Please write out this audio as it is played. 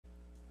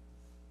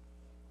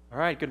All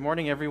right, good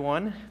morning,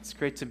 everyone. It's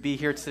great to be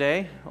here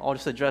today. I'll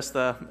just address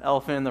the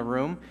elephant in the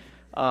room.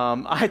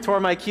 I tore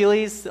my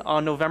Achilles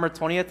on November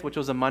 20th, which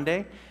was a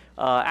Monday,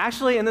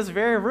 actually in this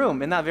very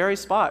room, in that very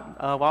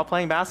spot, while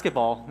playing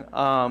basketball.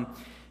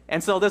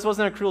 And so this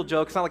wasn't a cruel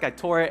joke. It's not like I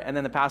tore it, and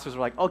then the pastors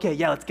were like, okay,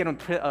 yeah, let's get him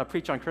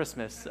preach on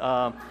Christmas. It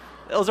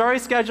was already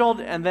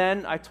scheduled, and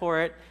then I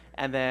tore it,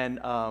 and then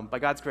by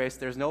God's grace,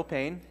 there's no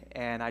pain,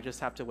 and I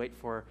just have to wait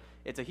for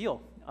it to heal.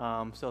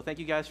 So thank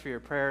you guys for your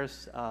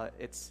prayers.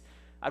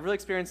 I've really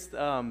experienced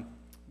the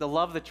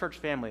love of the church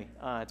family.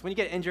 It's when you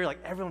get injured, like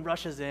everyone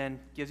rushes in,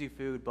 gives you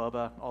food,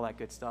 boba, all that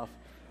good stuff.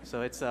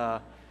 So it's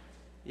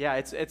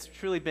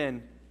truly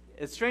been,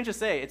 it's strange to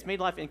say, it's made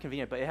life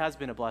inconvenient, but it has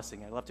been a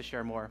blessing. I'd love to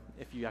share more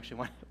if you actually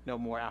want to know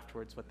more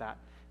afterwards what that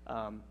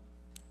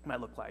might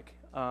look like.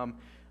 I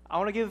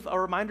want to give a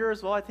reminder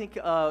as well. I think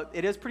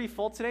it is pretty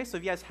full today, so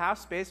if you guys have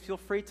space, feel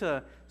free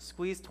to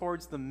squeeze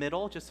towards the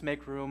middle just to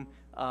make room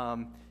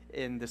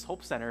in this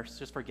Hope Center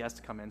just for guests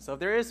to come in. So if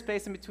there is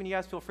space in between you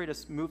guys, feel free to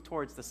move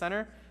towards the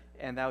center,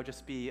 and that would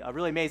just be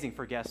really amazing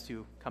for guests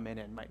who come in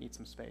and might need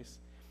some space.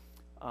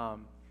 So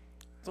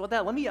with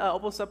that, let me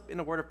open us up in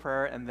a word of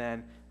prayer, and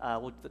then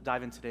we'll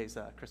dive into today's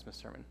Christmas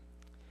sermon.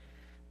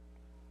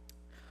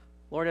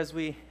 Lord, as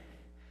we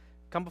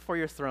come before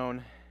your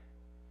throne,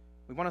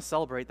 we want to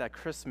celebrate that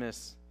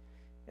Christmas,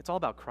 it's all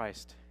about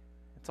Christ.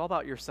 It's all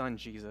about your son,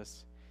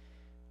 Jesus.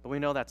 But we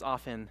know that's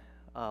often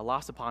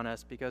lost upon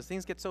us because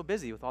things get so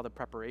busy with all the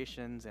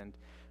preparations and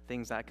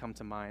things that come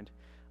to mind.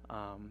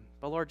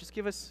 But Lord, just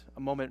give us a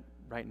moment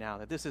right now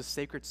that this is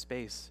sacred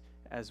space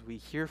as we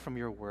hear from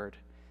your word.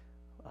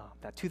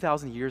 That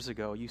 2,000 years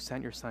ago, you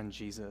sent your son,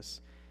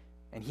 Jesus,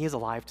 and he is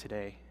alive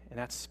today, and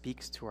that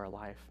speaks to our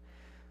life.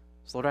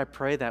 So Lord, I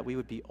pray that we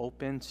would be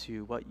open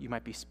to what you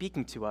might be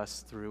speaking to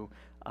us through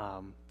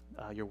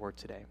your word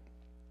today.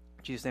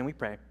 In Jesus' name we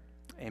pray.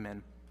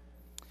 Amen.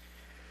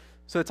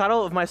 So the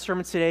title of my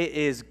sermon today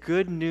is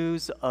Good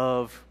News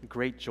of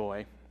Great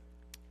Joy.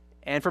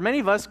 And for many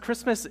of us,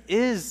 Christmas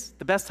is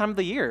the best time of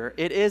the year.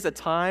 It is a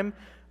time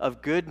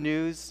of good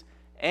news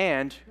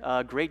and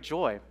great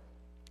joy.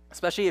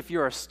 Especially if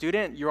you're a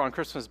student, you're on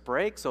Christmas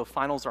break, so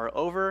finals are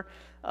over.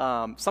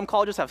 Some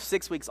colleges have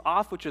 6 weeks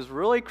off, which is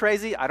really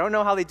crazy. I don't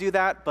know how they do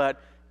that,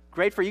 but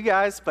great for you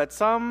guys. But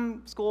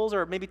some schools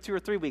are maybe 2 or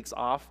 3 weeks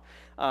off.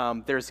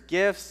 There's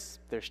gifts,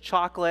 there's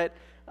chocolate,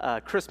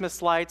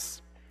 Christmas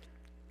lights.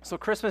 So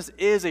Christmas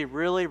is a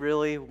really,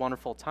 really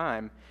wonderful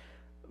time.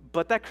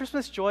 But that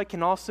Christmas joy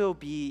can also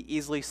be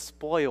easily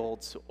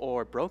spoiled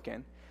or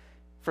broken.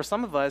 For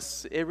some of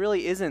us, it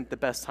really isn't the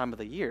best time of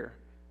the year.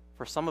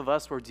 For some of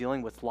us, we're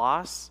dealing with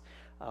loss,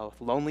 with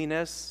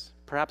loneliness,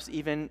 perhaps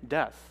even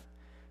death.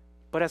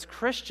 But as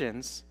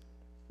Christians,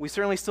 we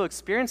certainly still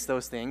experience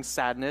those things,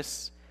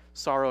 sadness,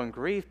 sorrow, and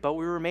grief, but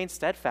we remain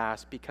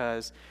steadfast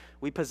because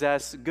we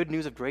possess good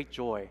news of great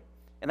joy.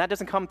 And that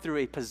doesn't come through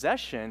a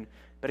possession,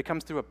 but it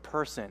comes through a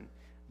person,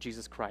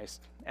 Jesus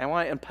Christ. And I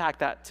want to unpack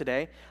that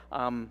today.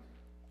 We're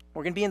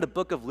going to be in the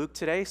book of Luke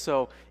today.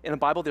 So in the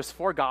Bible, there's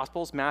 4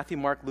 Gospels, Matthew,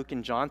 Mark, Luke,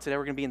 and John. Today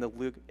we're going to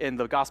be in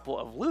the Gospel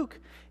of Luke.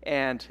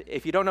 And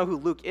if you don't know who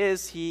Luke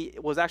is, he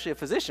was actually a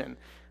physician,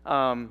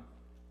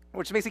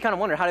 which makes you kind of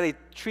wonder, how did they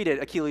treat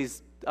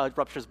Achilles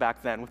ruptures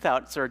back then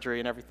without surgery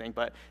and everything?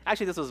 But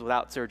actually, this was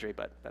without surgery,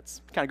 but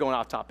that's kind of going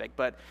off topic.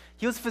 But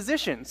he was a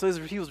physician, so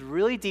he was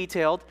really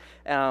detailed,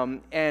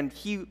 and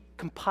he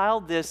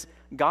compiled this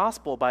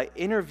gospel by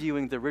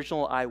interviewing the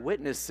original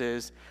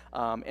eyewitnesses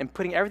and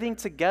putting everything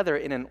together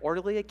in an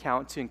orderly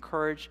account to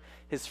encourage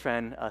his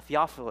friend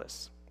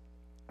Theophilus.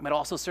 It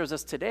also serves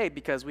us today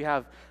because we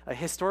have a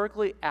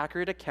historically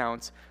accurate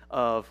account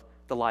of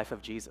the life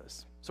of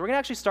Jesus. So we're going to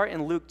actually start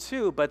in Luke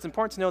 2, but it's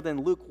important to know that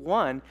in Luke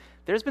 1,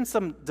 there's been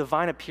some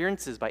divine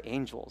appearances by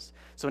angels.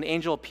 So an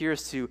angel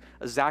appears to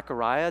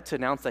Zechariah to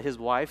announce that his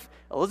wife,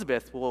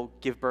 Elizabeth, will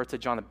give birth to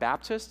John the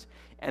Baptist.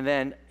 And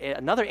then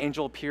another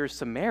angel appears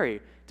to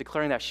Mary,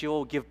 declaring that she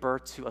will give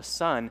birth to a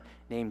son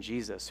named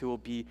Jesus, who will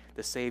be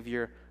the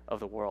Savior of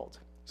the world.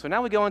 So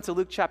now we go into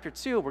Luke chapter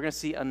 2. We're going to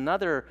see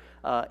another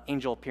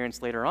angel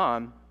appearance later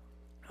on.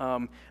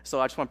 So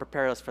I just want to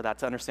prepare us for that,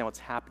 to understand what's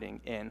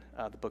happening in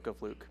the book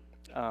of Luke.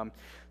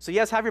 So you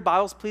guys have your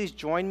Bibles, please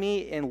join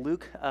me in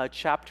Luke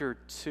chapter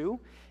 2,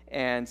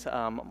 and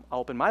I'll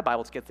open my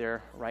Bible to get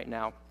there right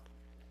now.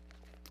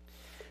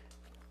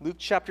 Luke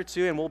chapter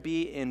 2, and we'll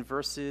be in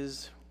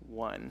verses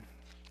 1.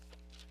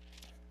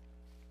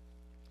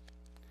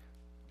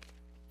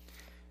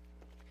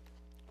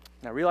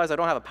 Now I realize I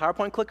don't have a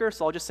PowerPoint clicker,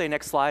 so I'll just say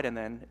next slide, and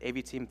then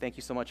AV team, thank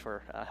you so much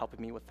for helping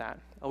me with that.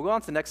 I'll go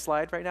on to the next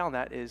slide right now, and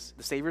that is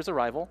the Savior's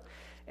arrival,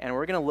 and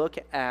we're going to look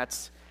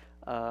at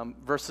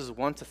verses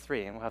 1 to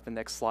 3, and we'll have the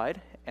next slide.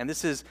 And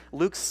this is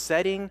Luke's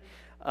setting,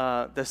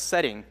 the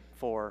setting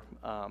for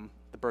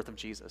the birth of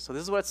Jesus. So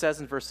this is what it says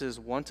in verses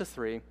 1 to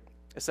 3.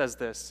 It says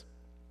this: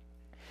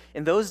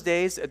 In those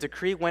days, a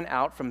decree went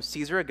out from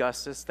Caesar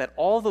Augustus that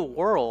all the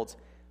world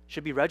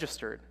should be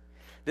registered.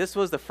 This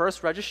was the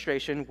first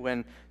registration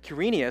when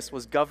Quirinius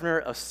was governor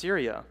of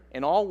Syria,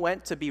 and all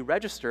went to be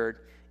registered,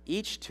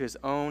 each to his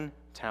own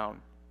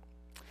town.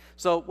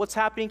 So what's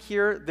happening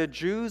here? The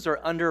Jews are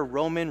under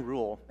Roman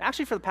rule.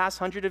 Actually, for the past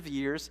 700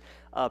 years,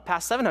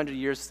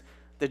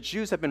 the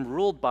Jews have been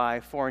ruled by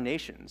foreign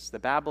nations, the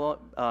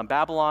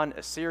Babylon,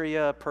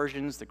 Assyria,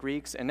 Persians, the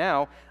Greeks, and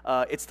now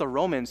it's the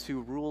Romans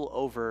who rule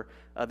over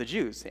the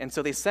Jews. And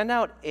so they send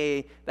out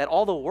that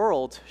all the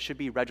world should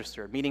be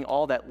registered, meaning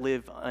all that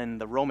live in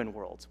the Roman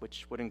world,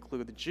 which would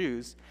include the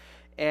Jews.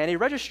 And a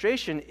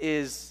registration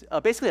is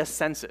basically a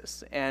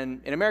census. And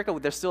in America,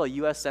 there's still a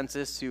U.S.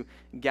 census to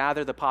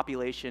gather the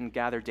population,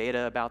 gather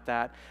data about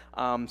that.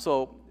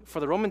 So for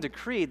the Roman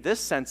decree, this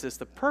census,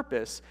 the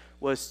purpose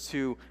was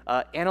to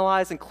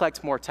analyze and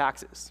collect more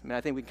taxes. I mean,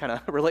 I think we kind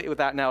of relate with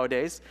that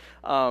nowadays.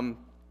 And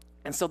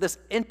so this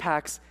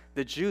impacts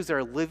the Jews that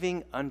are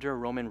living under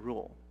Roman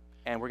rule.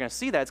 And we're going to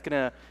see that it's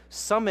going to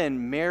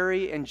summon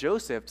Mary and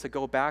Joseph to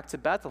go back to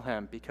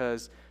Bethlehem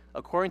because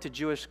according to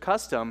Jewish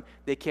custom,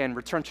 they can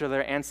return to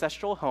their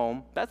ancestral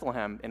home,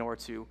 Bethlehem, in order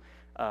to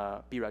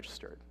be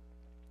registered.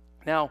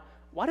 Now,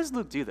 why does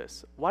Luke do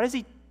this? Why does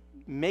he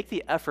make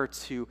the effort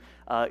to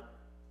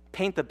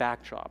paint the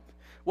backdrop?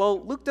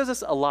 Well, Luke does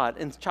this a lot.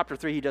 In chapter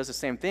 3, he does the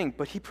same thing,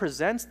 but he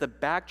presents the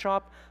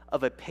backdrop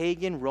of a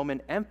pagan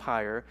Roman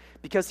Empire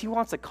because he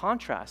wants a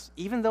contrast.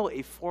 Even though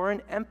a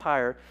foreign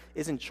empire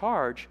is in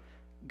charge,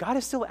 God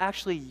is still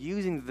actually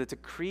using the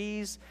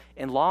decrees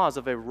and laws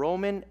of a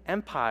Roman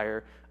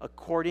Empire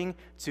according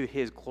to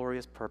his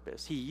glorious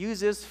purpose. He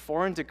uses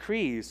foreign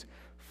decrees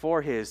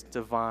for his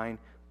divine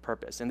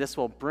purpose. And this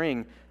will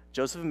bring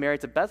Joseph and Mary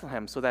to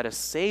Bethlehem so that a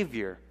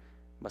Savior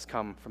must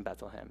come from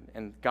Bethlehem.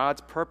 And God's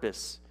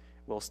purpose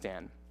will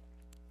stand.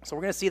 So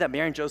we're going to see that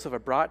Mary and Joseph are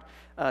brought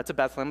to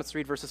Bethlehem. Let's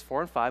read verses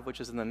 4 and 5, which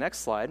is in the next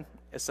slide.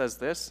 It says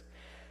this,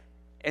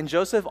 "And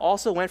Joseph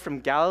also went from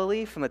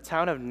Galilee, from the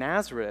town of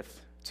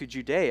Nazareth, to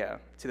Judea,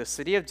 to the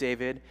city of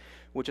David,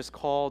 which is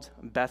called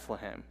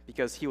Bethlehem,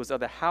 because he was of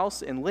the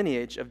house and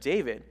lineage of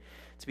David,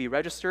 to be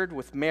registered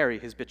with Mary,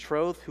 his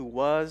betrothed, who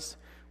was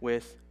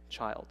with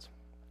child."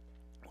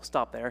 We'll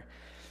stop there.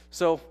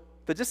 So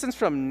the distance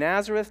from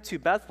Nazareth to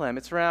Bethlehem,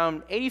 it's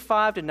around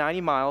 85 to 90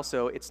 miles,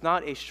 so it's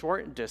not a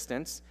short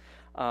distance.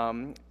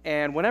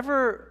 And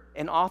whenever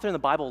an author in the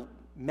Bible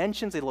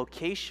mentions a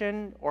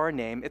location or a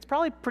name, it's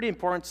probably pretty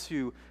important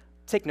to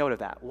take note of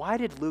that. Why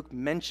did Luke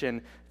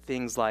mention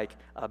things like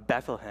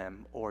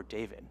Bethlehem or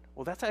David?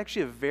 Well, that's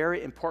actually a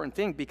very important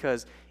thing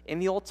because in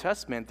the Old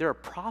Testament, there are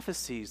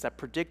prophecies that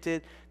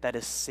predicted that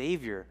a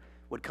Savior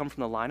would come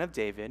from the line of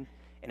David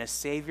and a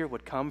Savior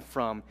would come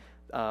from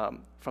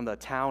the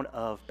town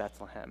of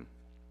Bethlehem.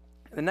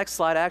 The next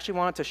slide, I actually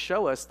wanted to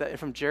show us that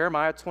from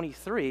Jeremiah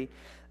 23,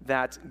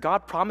 that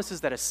God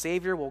promises that a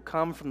Savior will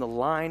come from the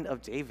line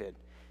of David.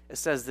 It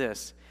says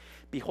this,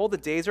 "Behold, the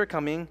days are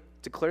coming,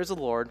 declares the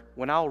Lord,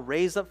 when I'll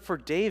raise up for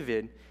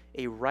David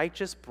a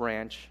righteous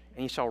branch,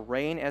 and he shall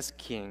reign as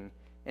king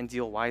and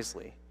deal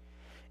wisely,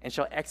 and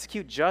shall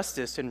execute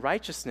justice and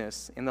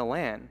righteousness in the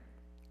land.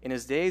 In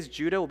his days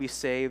Judah will be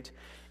saved,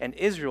 and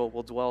Israel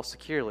will dwell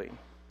securely.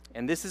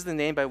 And this is the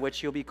name by which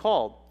he will be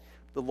called.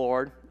 The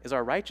Lord is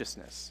our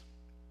righteousness."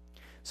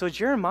 So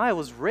Jeremiah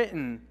was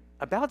written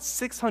about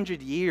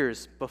 600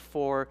 years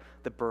before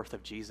the birth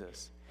of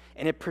Jesus.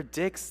 And it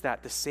predicts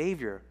that the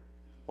Savior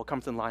will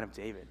come from the line of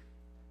David.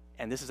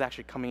 And this is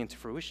actually coming into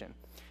fruition.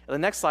 On the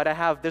next slide,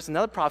 there's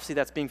another prophecy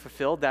that's being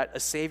fulfilled, that a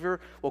Savior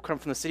will come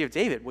from the city of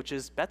David, which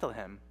is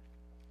Bethlehem.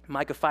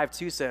 Micah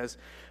 5:2 says,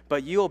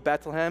 "But you, O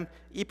Bethlehem,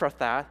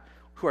 Ephrathah,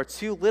 who are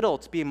too little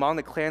to be among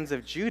the clans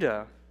of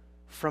Judah,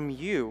 from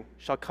you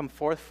shall come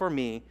forth for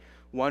me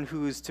one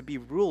who is to be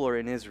ruler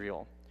in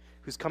Israel,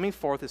 whose coming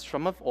forth is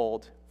from of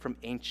old, from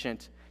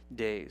ancient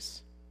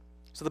days."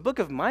 So the book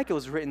of Micah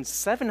was written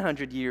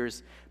 700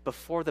 years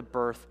before the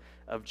birth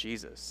of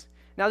Jesus.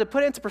 Now, to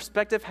put it into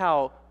perspective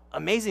how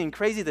amazing and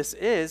crazy this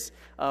is,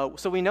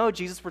 so we know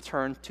Jesus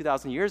returned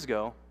 2,000 years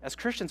ago. As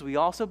Christians, we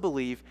also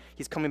believe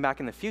he's coming back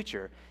in the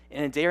future,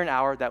 in a day or an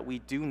hour that we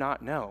do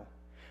not know.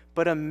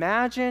 But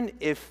imagine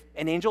if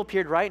an angel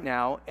appeared right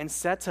now and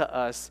said to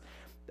us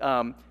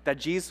that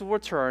Jesus will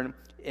return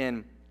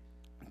in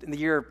the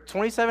year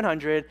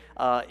 2700,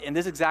 in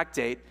this exact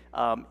date,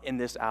 in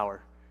this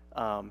hour.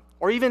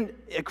 Or even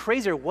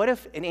crazier, what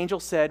if an angel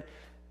said,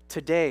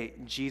 "Today,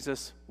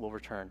 Jesus will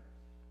return"?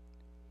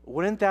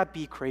 Wouldn't that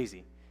be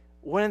crazy?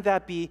 Wouldn't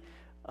that be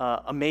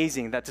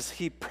amazing that to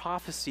see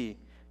prophecy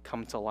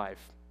come to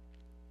life?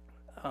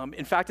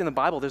 In fact, in the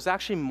Bible, there's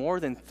actually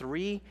more than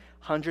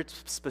 300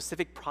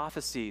 specific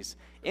prophecies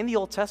in the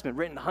Old Testament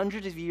written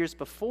hundreds of years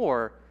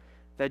before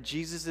that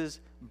Jesus'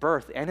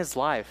 birth and his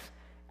life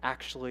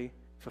actually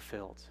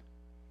fulfilled.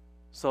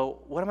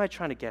 So what am I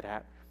trying to get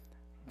at?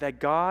 That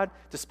God,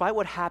 despite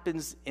what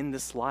happens in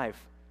this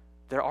life,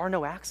 there are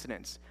no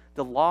accidents.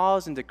 The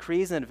laws and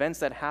decrees and events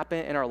that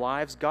happen in our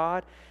lives,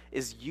 God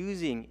is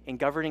using and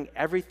governing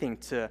everything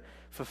to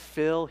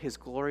fulfill his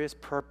glorious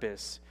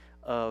purpose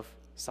of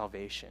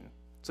salvation.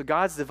 So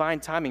God's divine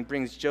timing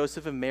brings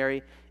Joseph and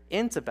Mary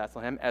into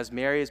Bethlehem as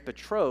Mary is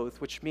betrothed,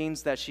 which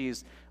means that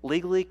she's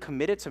legally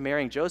committed to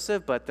marrying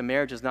Joseph, but the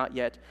marriage is not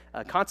yet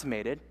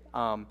consummated.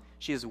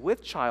 She is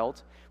with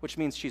child, which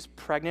means she's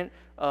pregnant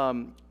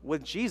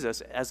with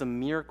Jesus as a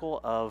miracle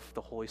of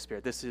the Holy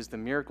Spirit. This is the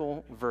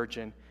miracle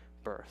virgin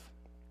birth.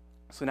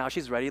 So now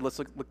she's ready. Let's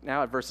look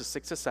now at verses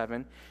 6 to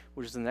 7,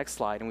 which is the next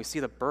slide, and we see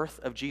the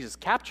birth of Jesus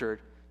captured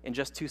in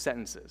just 2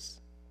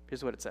 sentences.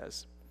 Here's what it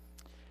says.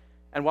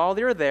 And while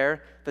they were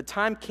there, the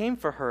time came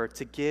for her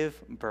to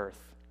give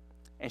birth.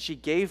 And she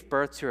gave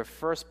birth to her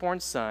firstborn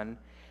son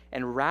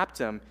and wrapped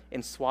him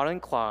in swaddling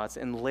cloths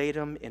and laid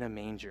him in a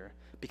manger,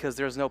 because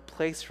there was no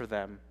place for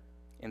them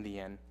in the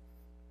inn.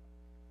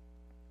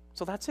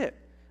 So that's it.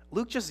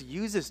 Luke just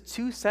uses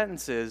 2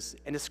 sentences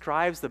and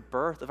describes the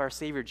birth of our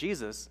Savior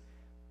Jesus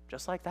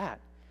just like that.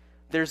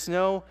 There's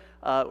no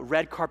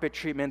red carpet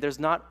treatment. There's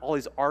not all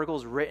these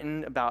articles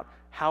written about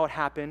how it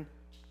happened.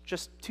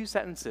 Just 2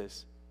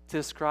 sentences to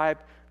describe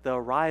the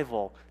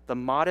arrival, the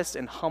modest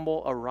and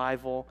humble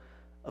arrival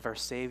of our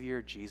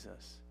Savior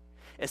Jesus.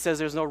 It says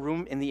there's no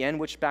room in the inn,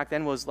 which back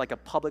then was like a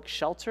public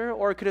shelter,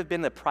 or it could have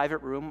been the private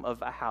room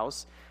of a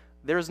house.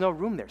 There's no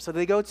room there. So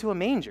they go to a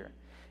manger.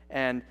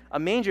 And a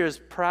manger is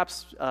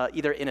perhaps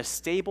either in a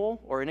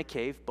stable or in a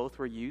cave. Both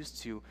were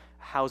used to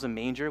house a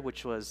manger,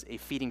 which was a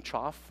feeding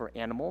trough for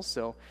animals.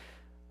 So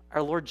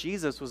our Lord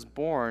Jesus was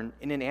born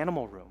in an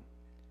animal room,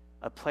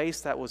 a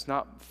place that was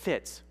not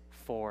fit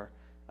for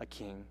a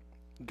king.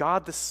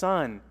 God the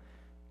Son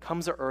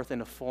comes to earth in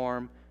the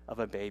form of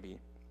a baby.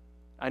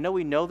 I know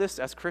we know this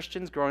as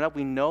Christians growing up.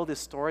 We know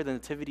this story, the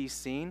nativity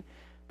scene.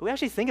 But we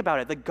actually think about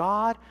it. The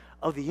God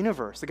of the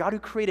universe, the God who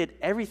created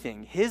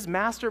everything, his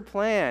master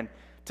plan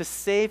to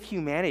save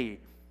humanity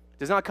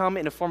does not come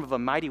in the form of a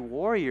mighty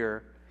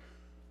warrior,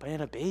 but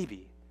in a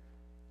baby.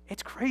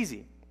 It's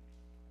crazy.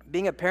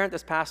 Being a parent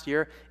this past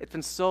year, it's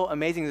been so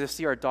amazing to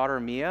see our daughter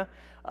Mia.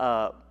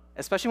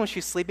 Especially when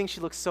she's sleeping,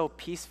 she looks so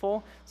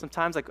peaceful.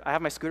 Sometimes, like, I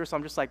have my scooter, so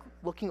I'm just like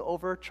looking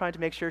over, trying to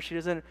make sure she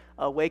doesn't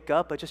wake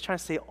up, but just trying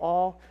to stay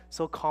all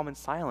so calm and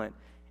silent.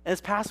 And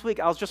this past week,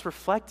 I was just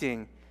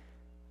reflecting,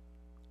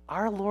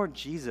 our Lord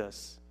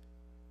Jesus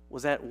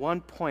was at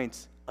one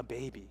point a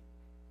baby,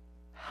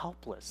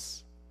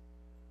 helpless,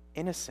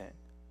 innocent,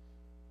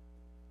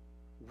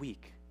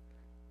 weak.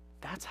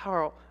 That's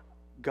how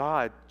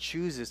God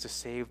chooses to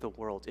save the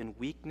world, in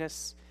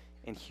weakness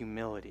and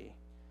humility.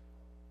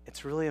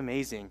 It's really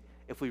amazing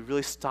if we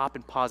really stop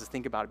and pause to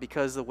think about it,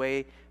 because the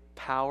way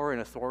power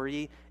and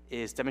authority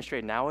is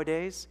demonstrated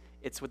nowadays,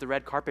 it's with the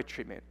red carpet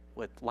treatment,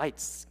 with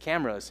lights,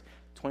 cameras,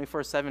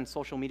 24/7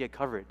 social media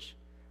coverage.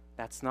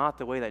 That's not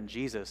the way that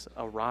Jesus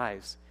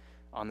arrives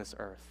on this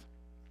earth.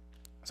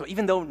 So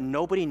even though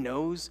nobody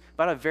knows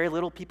about it, very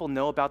little people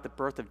know about the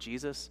birth of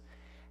Jesus,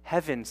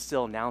 heaven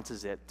still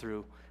announces it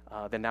through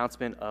the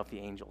announcement of the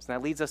angels. And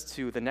that leads us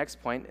to the next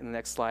point in the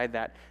next slide,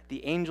 that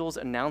the angels'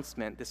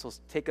 announcement, this will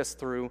take us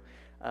through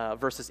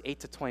verses 8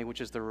 to 20, which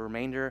is the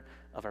remainder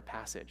of our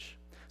passage.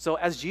 So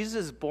as Jesus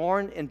is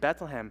born in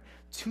Bethlehem,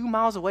 2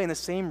 miles away in the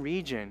same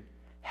region,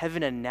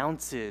 heaven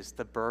announces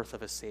the birth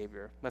of a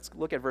Savior. Let's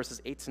look at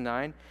verses 8 to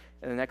 9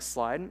 in the next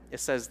slide. It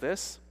says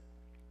this,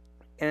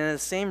 and in the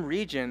same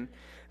region,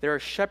 there are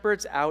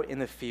shepherds out in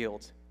the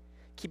field,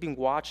 keeping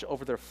watch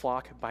over their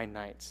flock by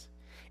night.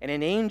 And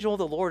an angel of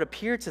the Lord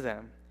appeared to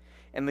them,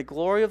 and the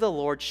glory of the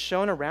Lord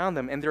shone around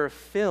them, and they were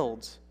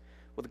filled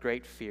with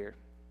great fear.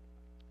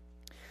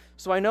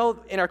 So I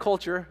know in our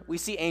culture, we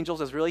see angels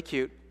as really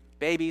cute,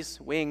 babies,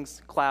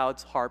 wings,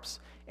 clouds, harps,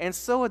 and it's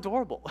so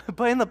adorable.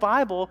 But in the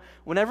Bible,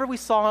 whenever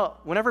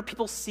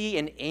people see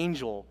an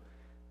angel,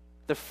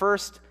 the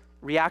first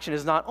reaction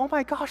is not, oh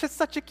my gosh, it's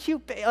such a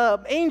cute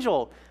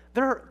angel.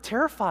 They're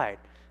terrified.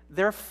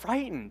 They're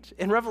frightened.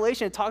 In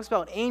Revelation, it talks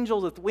about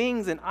angels with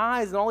wings and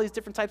eyes and all these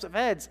different types of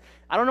heads.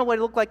 I don't know what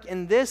it looked like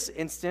in this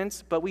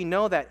instance, but we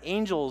know that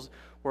angels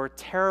were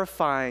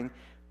terrifying,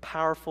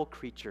 powerful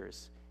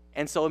creatures.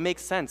 And so it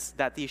makes sense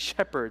that these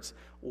shepherds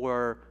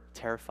were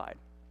terrified.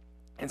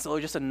 And so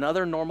just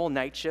another normal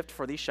night shift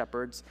for these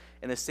shepherds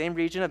in the same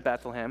region of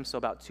Bethlehem, so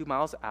about 2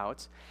 miles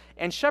out.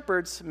 And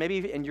shepherds,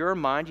 maybe in your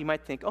mind, you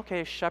might think,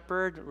 okay, a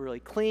shepherd, really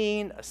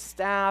clean, a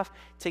staff,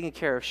 taking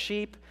care of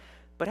sheep.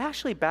 But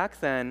actually back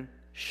then,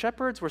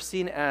 shepherds were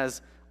seen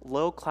as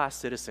low-class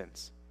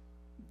citizens.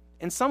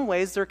 In some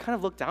ways, they're kind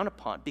of looked down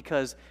upon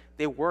because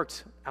they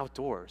worked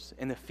outdoors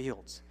in the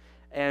fields.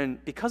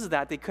 And because of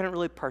that, they couldn't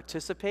really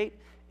participate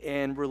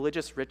in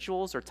religious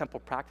rituals or temple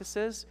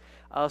practices.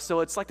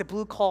 So it's like the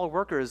blue-collar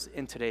workers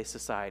in today's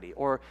society,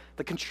 or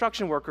the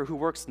construction worker who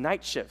works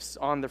night shifts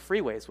on the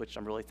freeways, which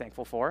I'm really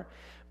thankful for.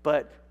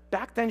 But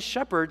back then,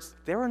 shepherds,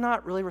 they were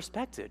not really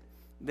respected.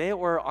 They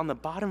were on the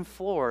bottom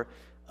floor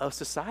of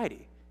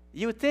society.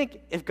 You would think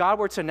if God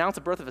were to announce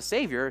the birth of a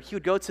Savior, he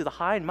would go to the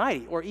high and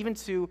mighty, or even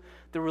to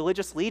the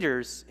religious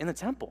leaders in the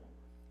temple.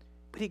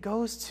 But he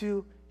goes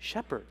to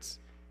shepherds,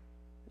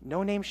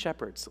 no-name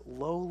shepherds,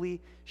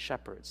 lowly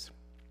shepherds.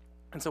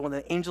 And so when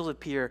the angels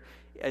appear,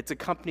 it's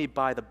accompanied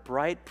by the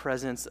bright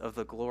presence of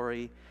the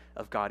glory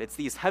of God. It's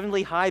these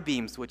heavenly high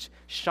beams which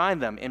shine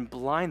them and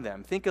blind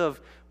them. Think of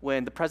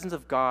when the presence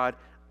of God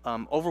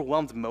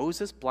overwhelmed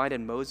Moses,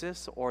 blinded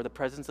Moses, or the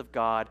presence of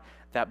God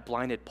that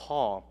blinded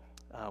Paul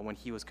when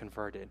he was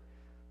converted.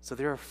 So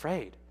they're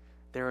afraid.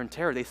 They're in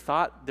terror. They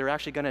thought they're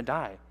actually going to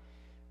die.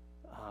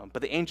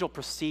 But the angel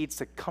proceeds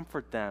to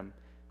comfort them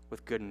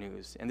with good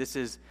news. And this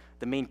is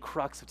the main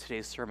crux of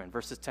today's sermon.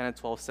 Verses 10 and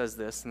 12 says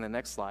this in the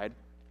next slide.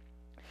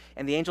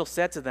 And the angel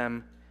said to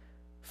them,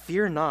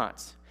 "Fear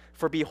not,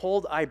 for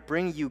behold, I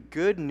bring you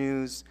good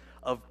news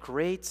of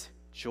great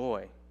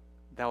joy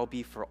that will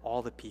be for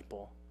all the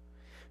people.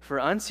 For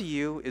unto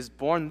you is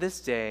born this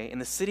day in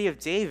the city of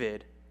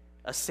David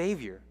a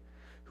Savior,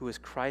 who is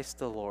Christ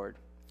the Lord.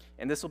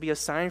 And this will be a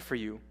sign for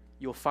you.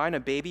 You will find a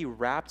baby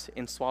wrapped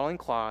in swaddling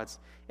cloths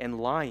and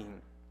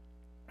lying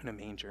in a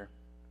manger."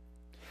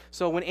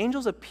 So when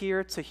angels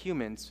appear to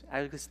humans,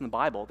 at least in the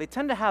Bible, they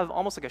tend to have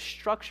almost like a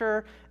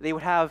structure. They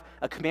would have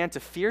a command to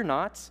fear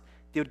not.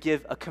 They would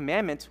give a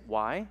commandment,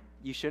 why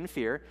you shouldn't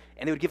fear,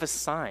 and they would give a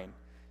sign.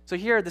 So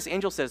here this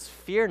angel says,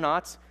 "Fear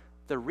not."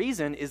 The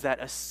reason is that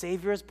a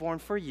Savior is born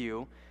for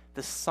you.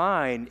 The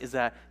sign is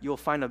that you will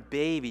find a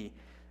baby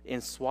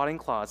in swaddling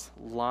cloths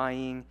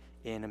lying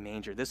in a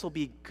manger. This will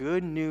be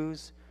good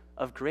news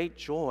of great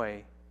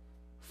joy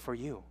for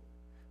you,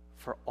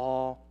 for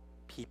all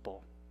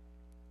people.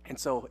 And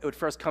so it would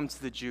first come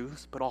to the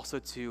Jews, but also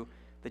to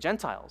the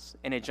Gentiles.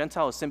 And a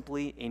Gentile is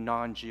simply a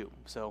non-Jew.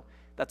 So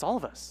that's all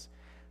of us.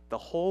 The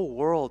whole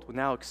world will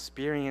now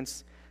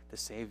experience the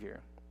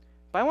Savior.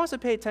 But I want us to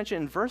pay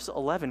attention. In verse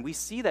 11, we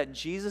see that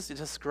Jesus is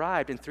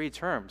described in three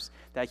terms,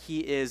 that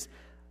he is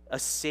a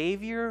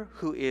Savior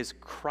who is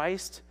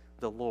Christ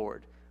the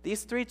Lord.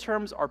 These three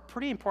terms are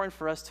pretty important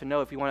for us to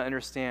know if we want to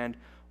understand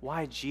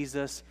why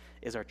Jesus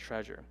is our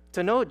treasure.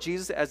 To know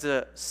Jesus as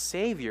a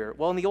Savior,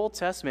 well, in the Old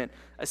Testament,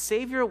 a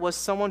Savior was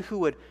someone who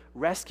would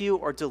rescue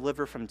or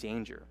deliver from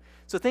danger.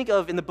 So think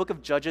of in the book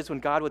of Judges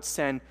when God would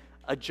send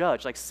a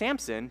judge like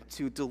Samson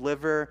to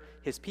deliver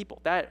his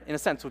people. That, in a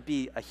sense, would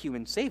be a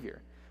human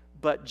Savior.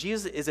 But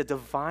Jesus is a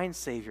divine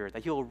Savior,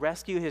 that he will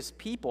rescue his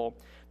people,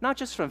 not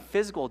just from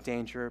physical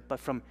danger, but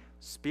from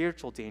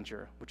spiritual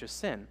danger, which is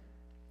sin.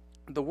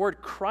 The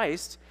word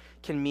Christ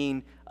can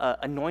mean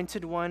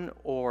anointed one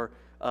or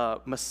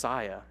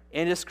Messiah.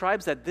 And it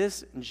describes that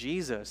this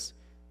Jesus,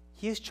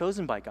 he is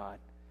chosen by God.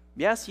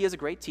 Yes, he is a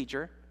great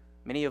teacher.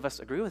 Many of us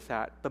agree with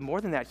that. But more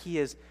than that, he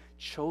is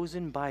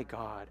chosen by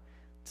God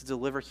to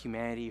deliver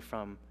humanity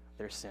from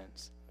their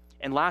sins.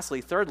 And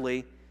lastly,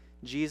 thirdly,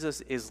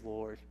 Jesus is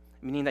Lord,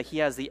 meaning that he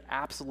has the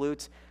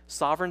absolute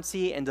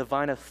sovereignty and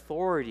divine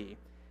authority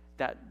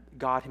that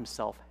God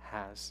himself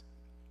has.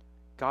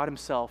 God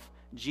himself,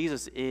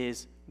 Jesus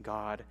is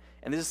God.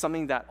 And this is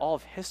something that all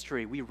of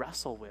history we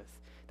wrestle with.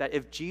 That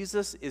if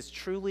Jesus is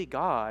truly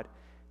God,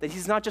 that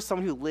he's not just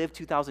someone who lived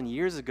 2,000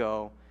 years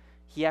ago,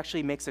 he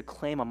actually makes a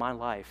claim on my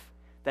life.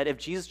 That if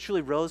Jesus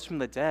truly rose from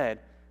the dead,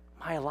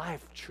 my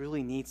life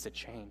truly needs to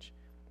change.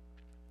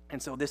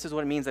 And so this is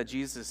what it means that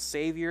Jesus is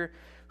Savior,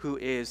 who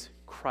is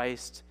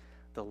Christ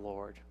the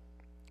Lord.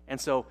 And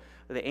so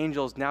the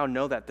angels now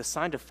know that the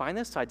sign to find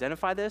this, to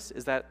identify this,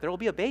 is that there will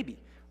be a baby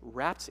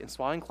wrapped in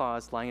swaddling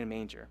cloths lying in a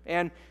manger.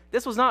 And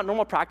this was not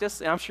normal practice,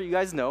 and I'm sure you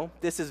guys know.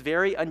 This is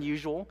very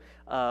unusual.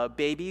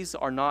 Babies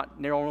are not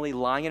normally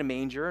lying in a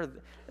manger,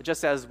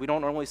 just as we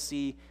don't normally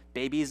see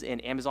babies in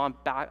Amazon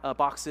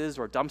boxes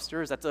or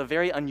dumpsters. That's a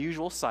very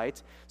unusual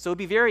sight. So it would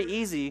be very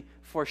easy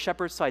for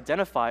shepherds to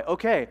identify,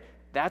 okay,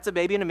 that's a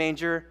baby in a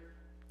manger.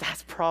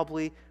 That's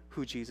probably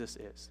who Jesus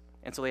is.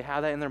 And so they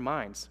have that in their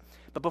minds.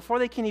 But before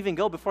they can even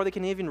go, before they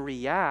can even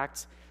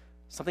react,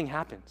 something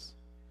happens.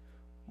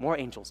 More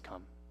angels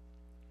come.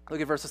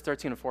 Look at verses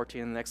 13 and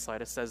 14 in the next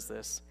slide. It says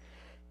this.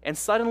 And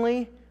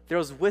suddenly there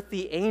was with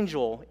the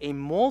angel a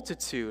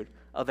multitude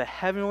of the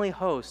heavenly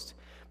host,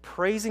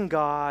 praising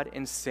God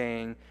and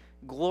saying,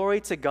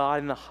 "Glory to God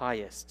in the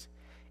highest,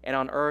 and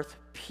on earth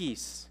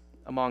peace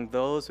among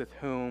those with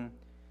whom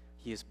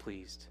he is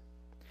pleased."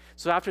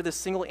 So after this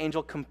single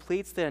angel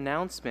completes the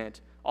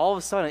announcement, all of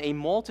a sudden a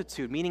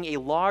multitude, meaning a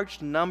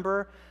large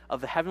number of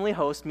the heavenly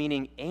host,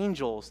 meaning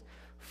angels,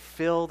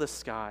 fill the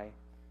sky.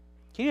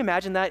 Can you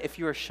imagine that if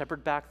you were a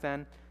shepherd back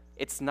then?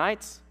 It's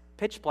night,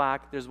 pitch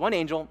black, there's one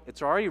angel,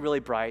 it's already really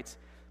bright,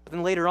 but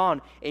then later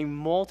on, a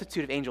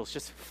multitude of angels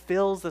just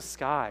fills the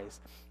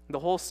skies. The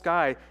whole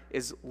sky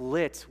is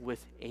lit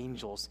with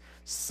angels,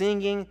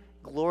 singing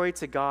glory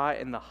to God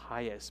in the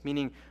highest,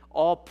 meaning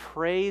all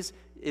praise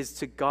is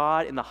to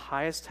God in the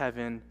highest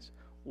heavens.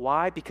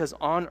 Why? Because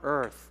on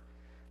earth,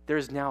 there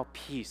is now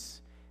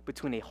peace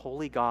between a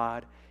holy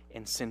God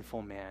and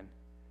sinful man.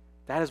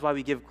 That is why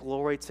we give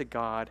glory to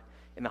God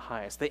in the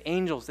highest. The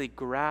angels, they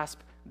grasp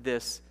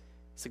this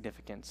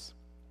significance.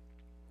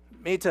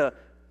 Maybe to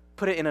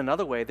put it in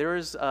another way, there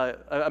is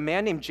a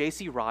man named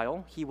J.C.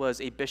 Ryle. He was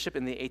a bishop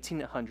in the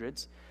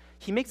 1800s.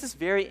 He makes this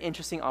very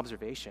interesting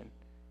observation.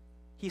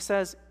 He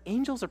says,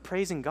 angels are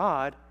praising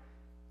God,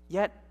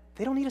 yet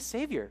they don't need a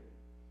savior.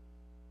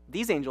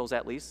 These angels,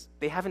 at least,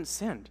 they haven't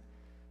sinned.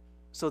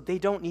 So they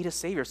don't need a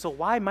savior. So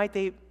why might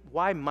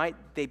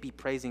they be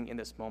praising in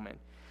this moment?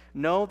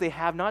 No, they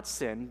have not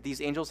sinned.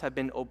 These angels have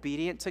been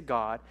obedient to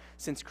God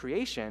since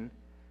creation,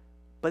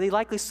 but they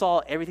likely saw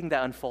everything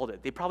that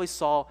unfolded. They probably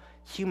saw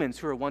humans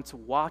who were once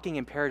walking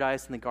in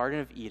paradise in the Garden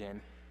of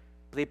Eden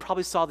but they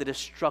probably saw the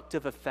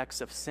destructive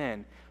effects of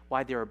sin,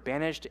 why they were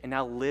banished and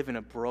now live in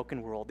a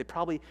broken world. They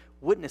probably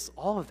witnessed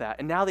all of that,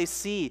 and now they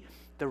see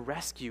the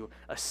rescue,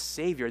 a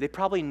Savior. They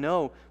probably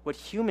know what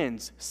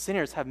humans,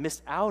 sinners, have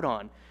missed out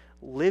on,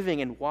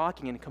 living and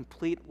walking in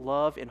complete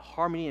love and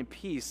harmony and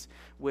peace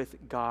with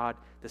God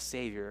the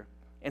Savior.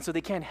 And so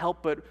they can't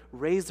help but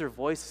raise their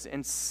voices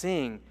and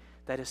sing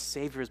that a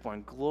Savior is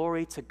born.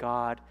 Glory to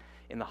God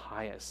in the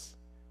highest.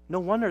 No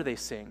wonder they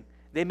sing.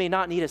 They may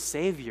not need a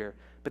Savior,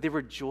 but they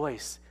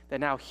rejoice that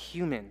now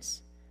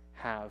humans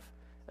have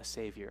a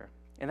Savior.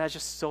 And that's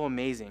just so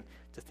amazing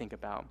to think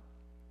about.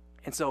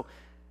 And so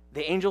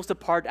the angels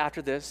depart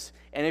after this,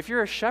 and if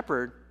you're a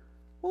shepherd,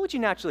 what would you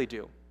naturally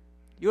do?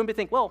 You wouldn't be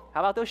think, well, how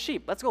about those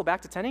sheep? Let's go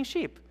back to tending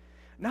sheep.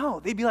 No,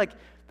 they'd be like,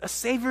 a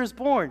Savior is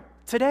born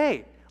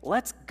today.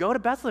 Let's go to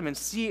Bethlehem and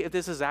see if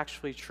this is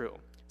actually true.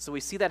 So we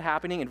see that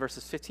happening in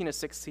verses 15 to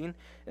 16 in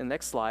the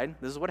next slide.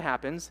 This is what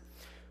happens.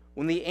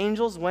 When the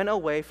angels went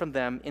away from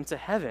them into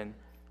heaven,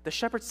 the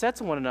shepherds said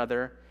to one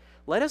another,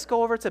 let us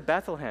go over to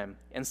Bethlehem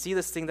and see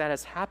this thing that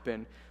has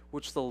happened,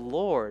 which the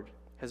Lord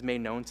has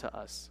made known to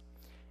us.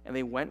 And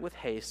they went with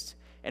haste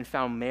and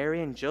found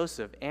Mary and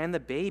Joseph and the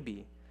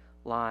baby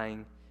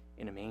lying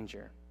in a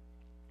manger.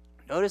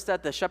 Notice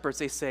that the shepherds,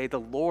 they say, the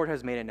Lord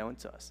has made it known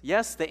to us.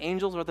 Yes, the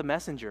angels are the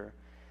messenger,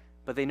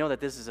 but they know that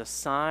this is a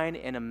sign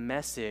and a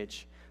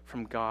message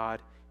from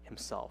God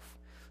himself.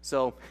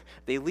 So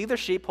they leave their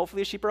sheep,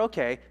 hopefully the sheep are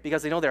okay,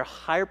 because they know there are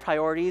higher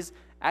priorities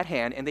at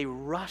hand, and they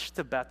rush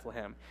to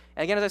Bethlehem.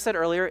 And again, as I said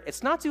earlier,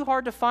 it's not too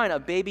hard to find a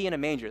baby in a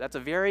manger. That's a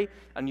very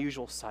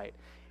unusual sight.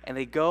 And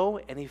they go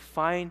and they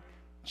find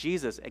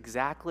Jesus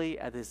exactly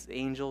as his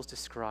angels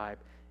describe,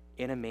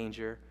 in a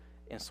manger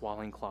and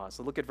swaddling cloths.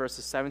 So look at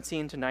verses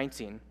 17 to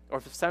 19,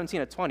 or 17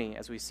 to 20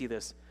 as we see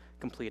this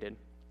completed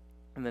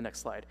in the next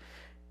slide.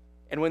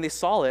 And when they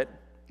saw it,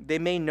 they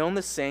made known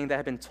the saying that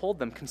had been told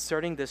them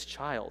concerning this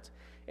child.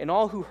 And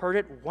all who heard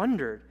it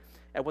wondered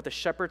at what the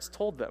shepherds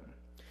told them.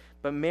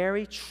 But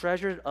Mary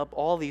treasured up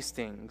all these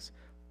things,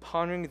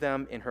 pondering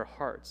them in her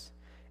heart.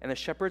 And the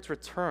shepherds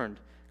returned,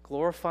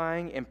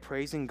 glorifying and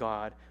praising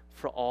God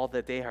for all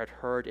that they had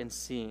heard and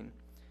seen,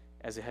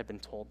 as it had been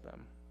told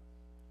them.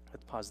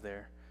 Let's pause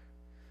there.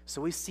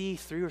 So we see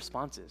three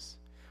responses.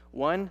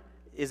 One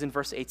is in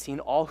verse 18,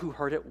 all who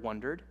heard it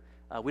wondered.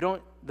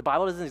 The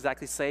Bible doesn't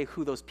exactly say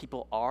who those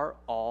people are,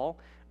 all,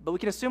 but we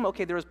can assume,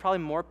 okay, there was probably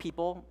more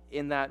people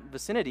in that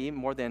vicinity,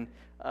 more than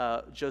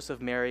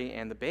Joseph, Mary,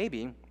 and the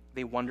baby.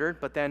 They wondered,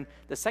 but then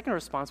the second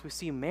response, we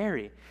see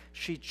Mary.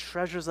 She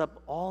treasures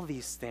up all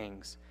these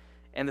things.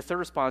 And the third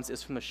response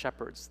is from the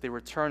shepherds. They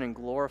return and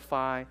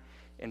glorify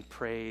and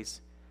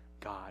praise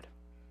God.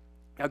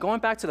 Now, going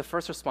back to the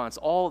first response,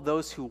 all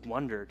those who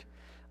wondered,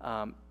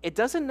 it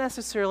doesn't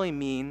necessarily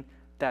mean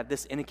that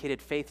this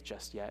indicated faith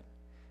just yet,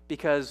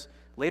 because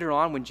later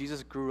on when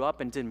Jesus grew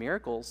up and did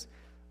miracles,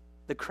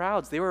 the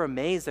crowds, they were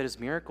amazed at his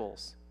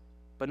miracles,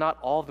 but not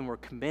all of them were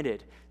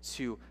committed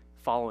to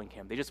following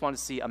him. They just wanted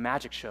to see a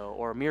magic show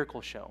or a miracle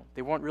show.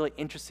 They weren't really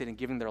interested in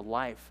giving their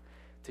life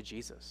to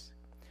Jesus.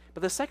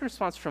 But the second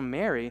response from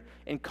Mary,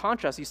 in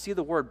contrast, you see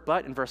the word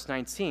but in verse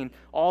 19.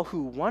 All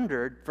who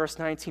wondered, verse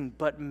 19,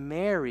 but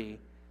Mary,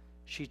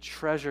 she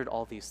treasured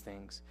all these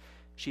things.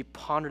 She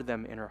pondered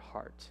them in her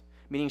heart,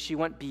 meaning she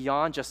went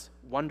beyond just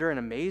wonder and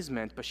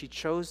amazement, but she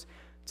chose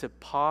to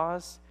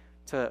pause,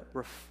 to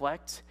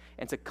reflect,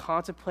 and to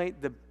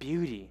contemplate the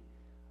beauty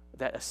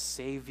that a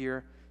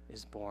Savior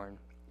is born.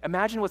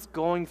 Imagine what's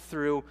going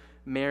through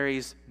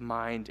Mary's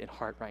mind and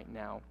heart right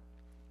now.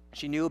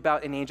 She knew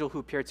about an angel who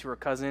appeared to her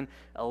cousin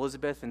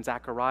Elizabeth and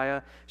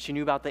Zachariah. She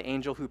knew about the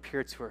angel who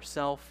appeared to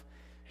herself.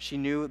 She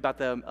knew about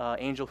the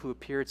angel who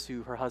appeared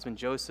to her husband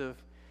Joseph.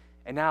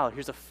 And now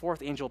here's a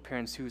fourth angel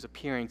appearance who's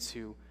appearing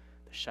to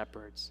the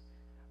shepherds.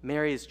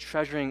 Mary is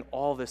treasuring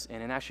all this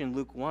in. And actually in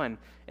Luke 1,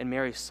 in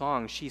Mary's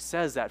song, she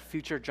says that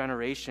future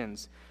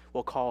generations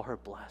will call her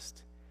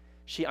blessed.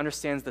 She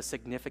understands the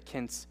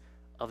significance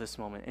of this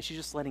moment, and she's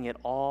just letting it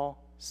all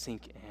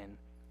sink in.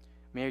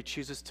 Mary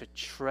chooses to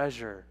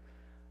treasure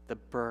the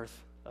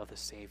birth of the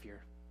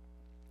Savior.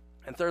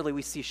 And thirdly,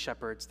 we see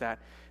shepherds that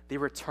they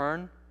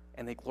return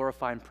and they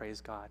glorify and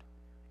praise God.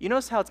 You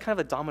notice how it's kind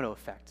of a domino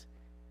effect.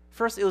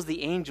 First, it was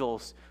the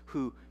angels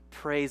who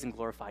praised and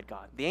glorified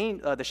God.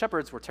 The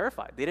shepherds were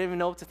terrified. They didn't even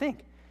know what to think.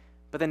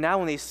 But then now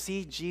when they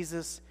see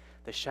Jesus,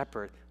 the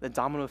shepherd, the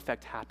domino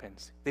effect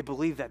happens. They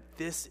believe that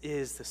this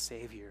is the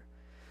Savior.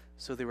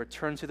 So they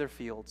return to their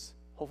fields.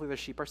 Hopefully their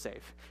sheep are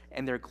safe.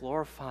 And they're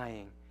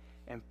glorifying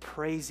and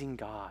praising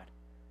God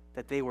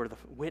that they were the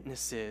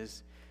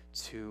witnesses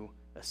to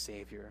a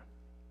Savior.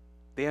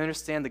 They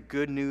understand the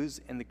good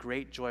news and the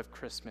great joy of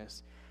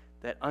Christmas,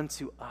 that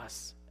unto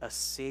us a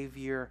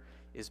Savior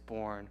is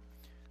born,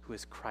 who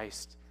is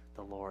Christ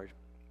the Lord.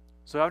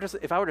 So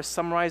if I were to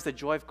summarize the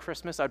joy of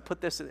Christmas, I would put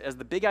this as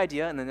the big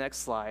idea in the next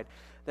slide,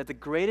 that the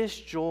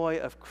greatest joy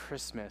of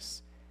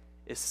Christmas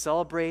is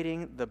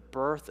celebrating the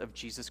birth of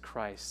Jesus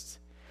Christ,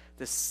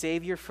 the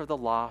Savior for the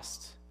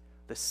lost,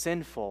 the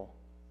sinful,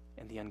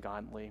 and the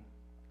ungodly.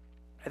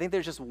 I think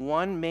there's just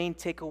one main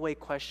takeaway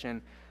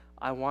question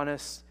I want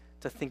us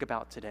to think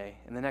about today.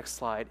 In the next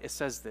slide, it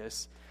says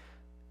this: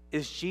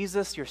 is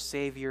Jesus your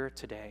Savior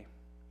today?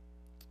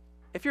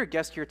 If you're a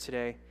guest here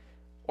today,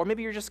 or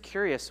maybe you're just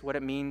curious what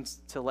it means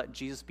to let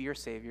Jesus be your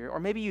Savior, or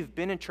maybe you've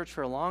been in church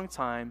for a long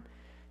time,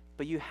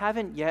 but you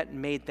haven't yet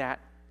made that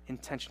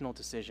intentional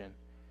decision.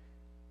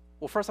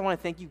 Well, first I want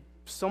to thank you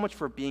so much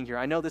for being here.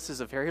 I know this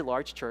is a very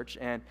large church,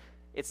 and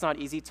it's not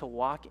easy to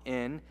walk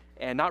in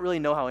and not really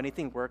know how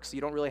anything works.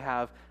 You don't really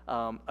have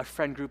a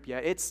friend group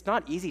yet. It's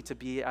not easy to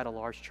be at a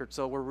large church,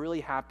 so we're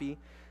really happy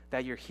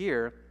that you're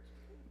here.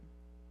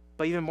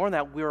 But even more than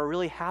that, we are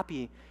really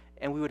happy,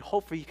 and we would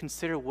hope for you to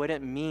consider what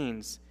it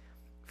means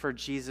for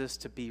Jesus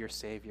to be your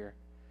Savior.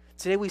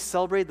 Today we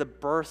celebrate the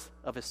birth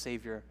of a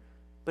Savior,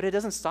 but it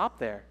doesn't stop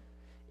there.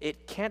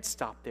 It can't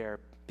stop there,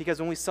 because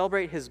when we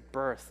celebrate his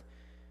birth,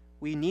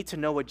 we need to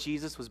know what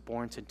Jesus was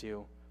born to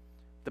do.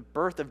 The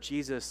birth of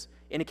Jesus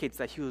indicates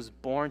that he was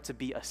born to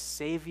be a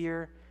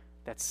Savior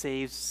that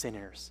saves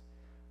sinners.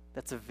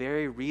 That's the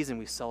very reason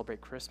we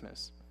celebrate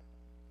Christmas.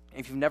 And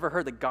if you've never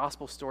heard the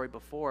gospel story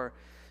before,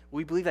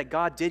 we believe that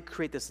God did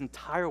create this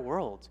entire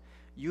world,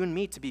 you and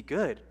me, to be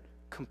good,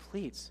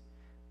 complete.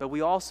 But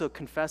we also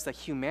confess that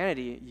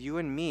humanity, you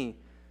and me,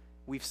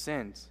 we've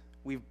sinned.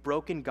 We've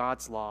broken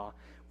God's law.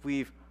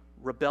 We've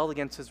rebelled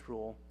against his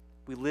rule.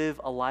 We live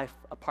a life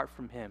apart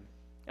from him.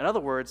 In other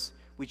words,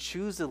 we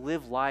choose to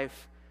live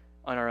life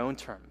on our own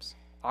terms,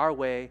 our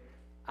way,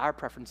 our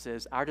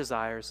preferences, our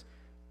desires.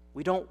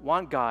 We don't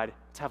want God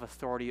to have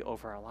authority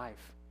over our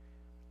life.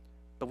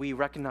 But we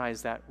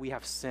recognize that we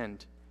have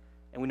sinned,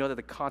 and we know that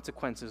the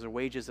consequences or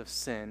wages of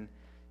sin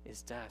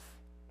is death.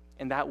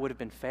 And that would have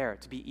been fair,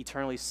 to be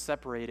eternally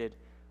separated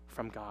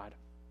from God.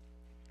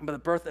 But the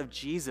birth of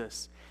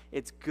Jesus,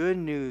 it's good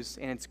news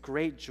and it's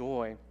great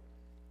joy,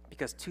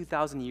 because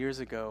 2,000 years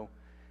ago,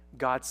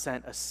 God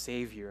sent a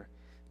Savior,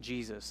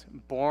 Jesus,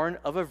 born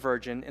of a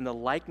virgin in the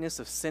likeness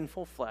of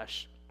sinful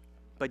flesh,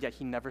 but yet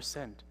he never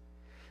sinned.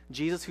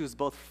 Jesus, who is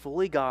both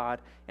fully God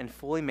and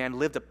fully man,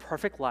 lived a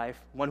perfect life,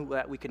 one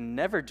that we could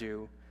never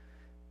do,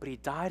 but he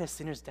died a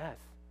sinner's death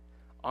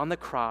on the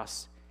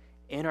cross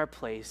in our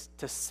place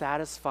to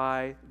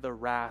satisfy the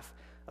wrath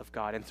of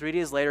God. And 3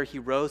 days later, he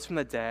rose from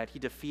the dead, he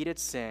defeated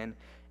sin,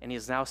 and he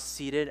is now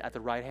seated at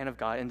the right hand of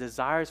God and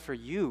desires for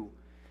you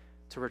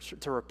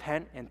to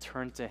repent and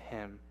turn to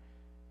him.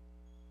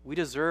 We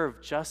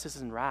deserve justice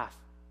and wrath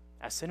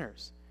as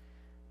sinners,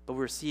 but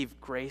we receive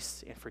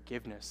grace and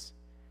forgiveness.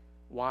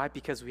 Why?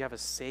 Because we have a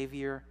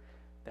Savior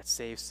that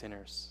saves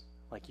sinners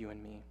like you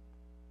and me.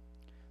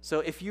 So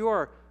if you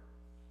are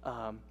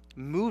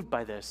moved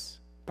by this,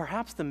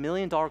 perhaps the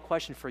million-dollar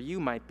question for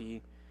you might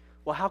be,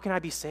 well, how can I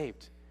be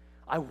saved?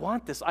 I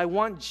want this. I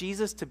want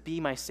Jesus to be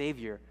my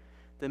Savior.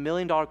 The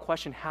million-dollar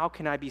question, how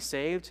can I be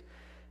saved?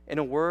 In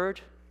a word,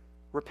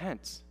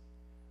 repent.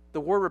 The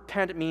word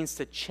repent means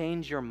to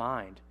change your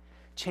mind.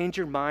 Change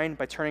your mind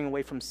by turning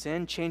away from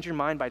sin. Change your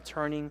mind by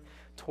turning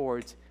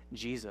towards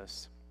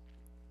Jesus.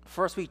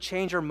 First, we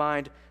change our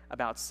mind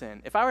about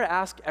sin. If I were to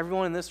ask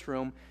everyone in this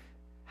room,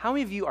 how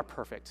many of you are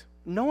perfect?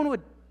 No one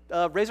would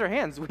raise their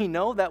hands. We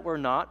know that we're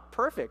not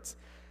perfect.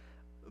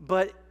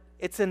 But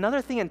it's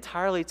another thing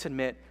entirely to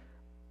admit,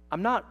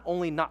 I'm not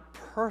only not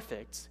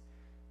perfect,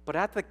 but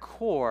at the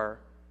core,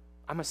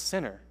 I'm a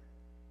sinner.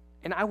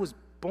 And I was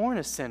born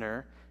a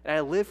sinner, and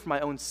I live for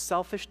my own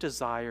selfish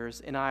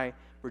desires, and I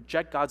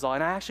reject God's law,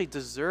 and I actually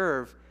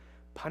deserve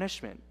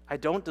punishment. I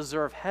don't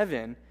deserve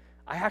heaven.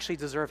 I actually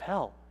deserve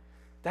hell.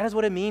 That is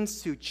what it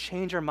means to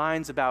change our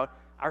minds about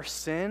our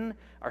sin,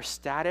 our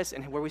status,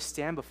 and where we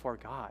stand before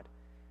God.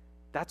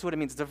 That's what it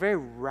means. It's a very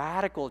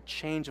radical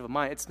change of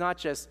mind. It's not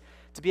just,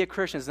 to be a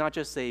Christian is not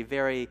just a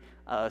very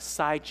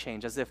side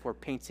change, as if we're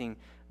painting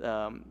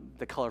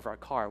the color of our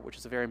car, which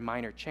is a very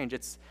minor change.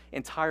 It's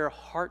entire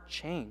heart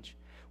change.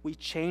 We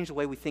change the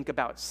way we think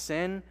about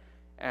sin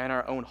and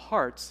our own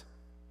hearts.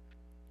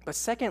 But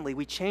secondly,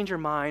 we change our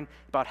mind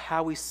about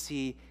how we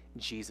see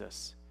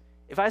Jesus.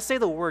 If I say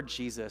the word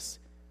Jesus,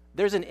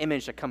 there's an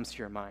image that comes to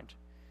your mind.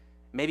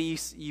 Maybe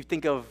you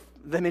think of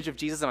the image of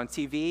Jesus on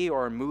TV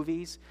or in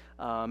movies.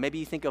 Maybe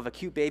you think of a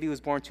cute baby who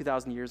was born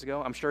 2,000 years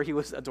ago. I'm sure he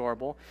was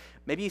adorable.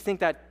 Maybe you think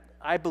that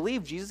I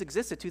believe Jesus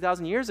existed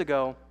 2,000 years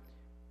ago,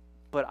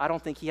 but I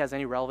don't think he has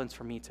any relevance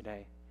for me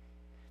today.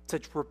 To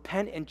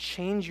repent and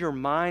change your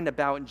mind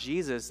about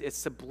Jesus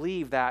is to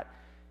believe that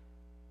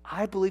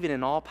I believe in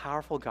an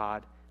all-powerful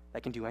God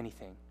that can do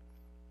anything.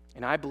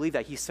 And I believe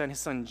that he sent his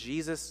son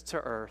Jesus to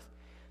earth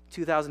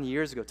 2,000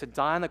 years ago to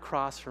die on the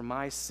cross for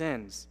my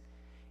sins.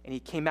 And he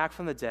came back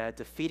from the dead,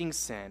 defeating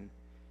sin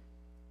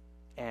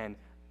and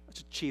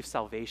to achieve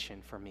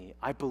salvation for me.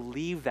 I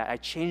believe that. I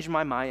changed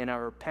my mind and I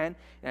repent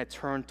and I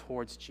turn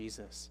towards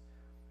Jesus.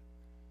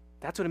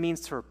 That's what it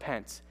means to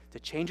repent, to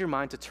change your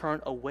mind, to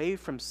turn away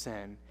from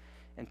sin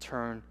and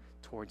turn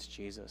towards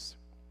Jesus.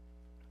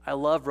 I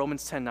love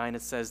Romans 10:9.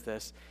 It says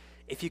this: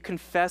 if you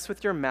confess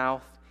with your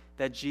mouth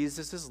that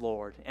Jesus is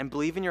Lord and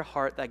believe in your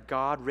heart that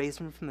God raised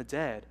him from the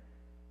dead,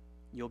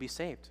 you'll be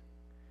saved.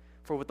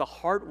 For with the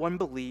heart one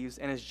believes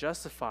and is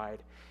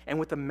justified, and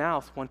with the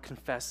mouth one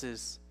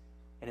confesses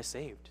and is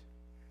saved.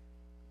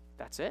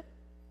 That's it?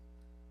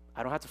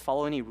 I don't have to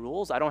follow any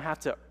rules. I don't have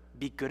to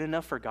be good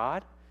enough for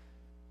God.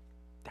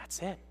 That's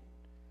it.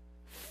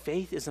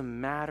 Faith is a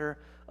matter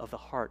of the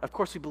heart. Of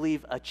course, we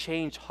believe a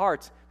changed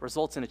heart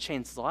results in a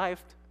changed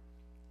life,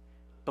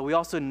 but we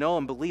also know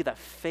and believe that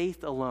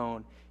faith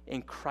alone,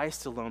 in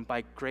Christ alone,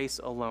 by grace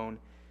alone,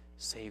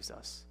 saves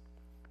us.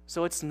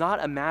 So it's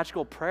not a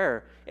magical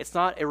prayer. It's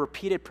not a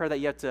repeated prayer that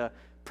you have to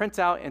print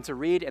out and to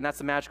read, and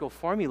that's a magical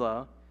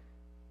formula,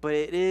 but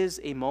it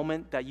is a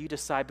moment that you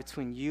decide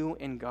between you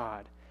and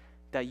God,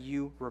 that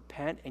you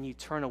repent and you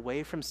turn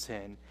away from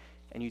sin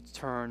and you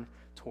turn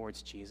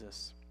towards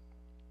Jesus.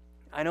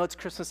 I know it's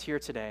Christmas here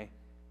today.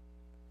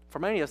 For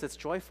many of us, it's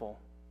joyful.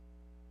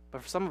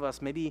 But for some of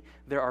us, maybe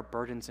there are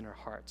burdens in our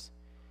hearts.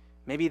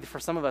 Maybe for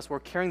some of us, we're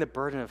carrying the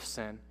burden of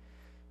sin.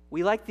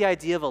 We like the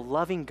idea of a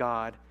loving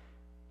God,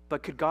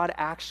 but could God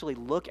actually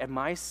look at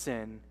my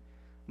sin,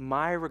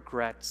 my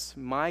regrets,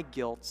 my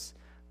guilt,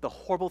 the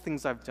horrible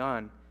things I've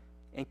done,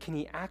 and can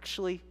he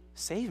actually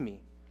save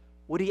me?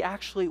 Would he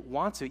actually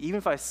want to, even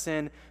if I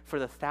sin for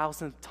the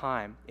 1,000th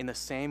time in the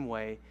same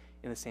way,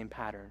 in the same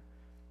pattern?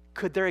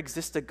 Could there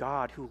exist a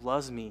God who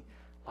loves me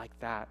like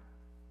that?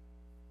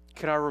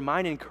 Can I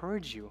remind and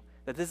encourage you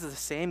that this is the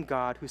same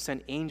God who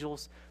sent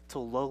angels to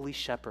lowly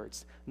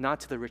shepherds, not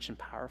to the rich and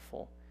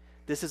powerful?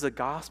 This is a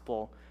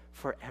gospel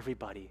for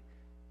everybody.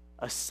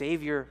 A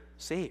Savior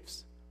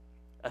saves.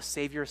 A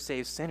Savior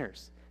saves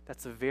sinners.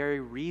 That's the very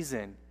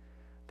reason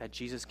that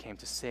Jesus came,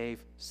 to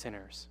save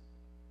sinners.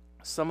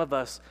 Some of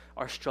us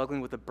are struggling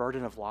with the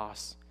burden of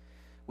loss.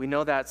 We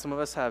know that some of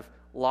us have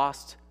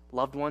lost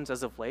loved ones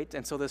as of late,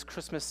 and so this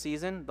Christmas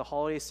season, the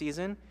holiday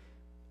season,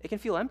 it can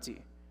feel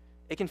empty.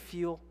 It can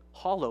feel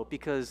hollow,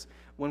 because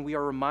when we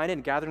are reminded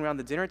and gathering around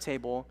the dinner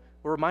table,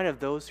 we're reminded of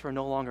those who are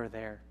no longer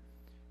there.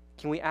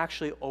 Can we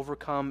actually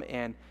overcome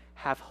and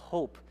have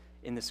hope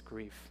in this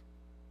grief?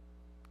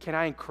 Can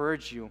I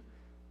encourage you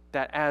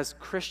that as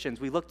Christians,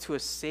 we look to a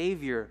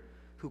Savior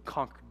who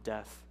conquered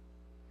death,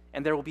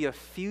 and there will be a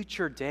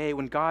future day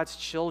when God's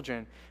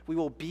children, we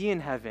will be in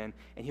heaven,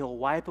 and he'll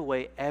wipe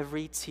away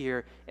every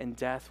tear, and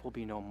death will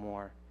be no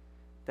more.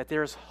 That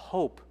there is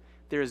hope,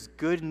 there is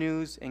good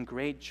news and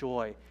great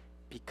joy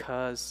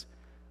because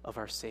of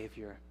our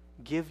Savior.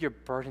 Give your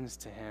burdens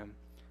to him.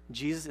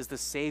 Jesus is the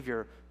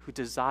Savior who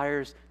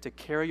desires to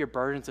carry your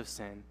burdens of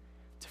sin,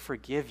 to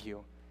forgive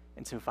you,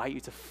 and to invite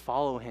you to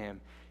follow him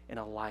in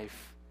a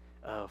life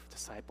of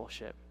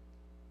discipleship.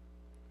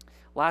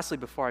 Lastly,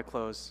 before I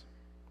close,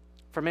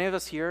 for many of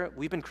us here,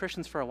 we've been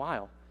Christians for a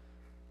while.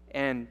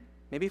 And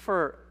maybe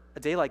for a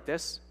day like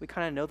this, we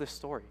kind of know this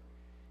story.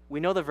 We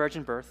know the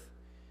virgin birth.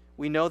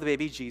 We know the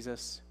baby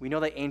Jesus. We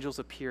know that angels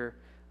appear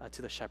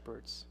to the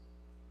shepherds.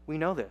 We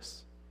know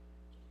this.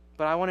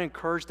 But I want to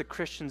encourage the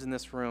Christians in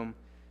this room,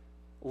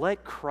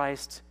 let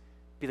Christ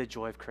be the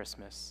joy of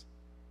Christmas.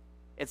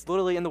 It's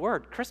literally in the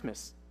word,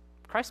 Christmas.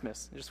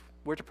 Christmas, just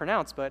weird to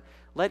pronounce, but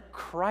let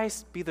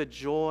Christ be the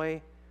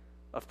joy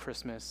of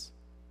Christmas.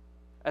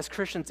 As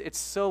Christians, it's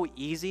so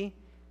easy,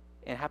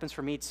 and it happens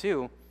for me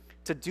too,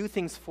 to do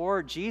things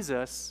for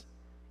Jesus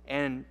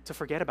and to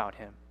forget about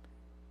him.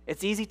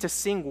 It's easy to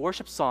sing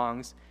worship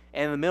songs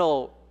and in the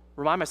middle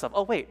remind myself,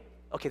 oh wait,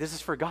 okay, this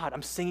is for God.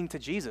 I'm singing to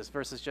Jesus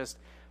versus just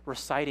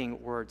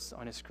reciting words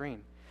on a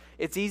screen.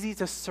 It's easy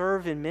to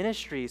serve in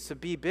ministries, to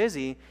be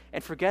busy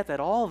and forget that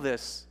all of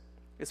this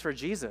is for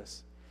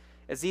Jesus.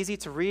 It's easy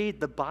to read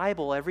the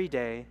Bible every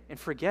day and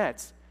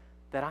forget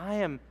that I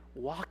am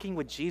walking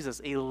with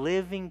Jesus, a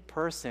living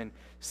person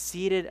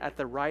seated at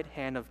the right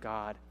hand of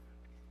God.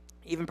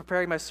 Even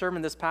preparing my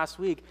sermon this past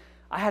week,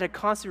 I had to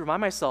constantly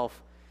remind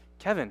myself,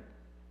 Kevin,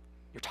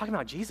 you're talking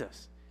about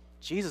Jesus.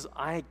 Jesus,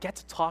 I get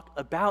to talk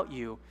about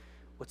you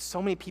with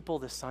so many people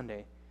this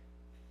Sunday.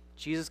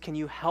 Jesus, can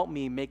you help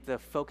me make the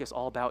focus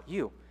all about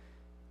you?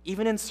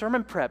 Even in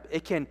sermon prep,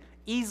 it can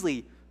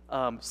easily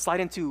slide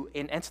into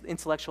an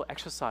intellectual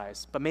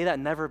exercise, but may that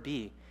never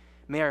be.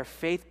 May our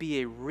faith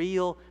be a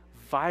real,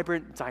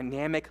 vibrant,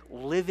 dynamic,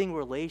 living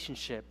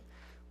relationship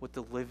with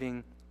the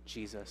living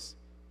Jesus.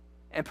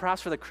 And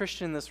perhaps for the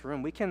Christian in this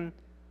room, we can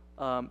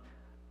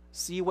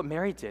see what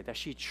Mary did, that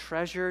she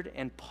treasured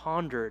and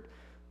pondered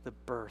the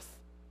birth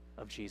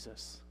of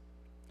Jesus.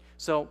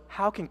 So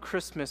how can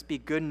Christmas be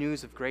good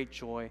news of great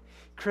joy?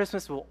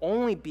 Christmas will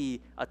only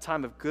be a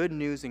time of good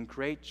news and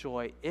great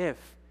joy if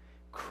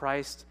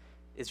Christ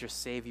is your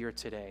Savior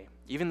today.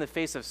 Even in the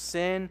face of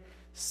sin,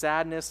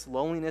 sadness,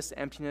 loneliness,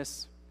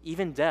 emptiness,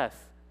 even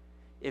death,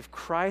 if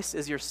Christ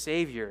is your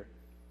Savior,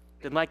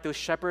 then like those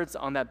shepherds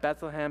on that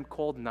Bethlehem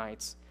cold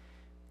night,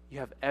 you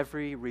have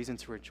every reason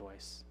to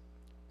rejoice.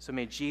 So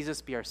may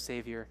Jesus be our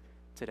Savior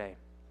today.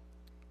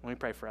 Let me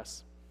pray for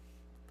us.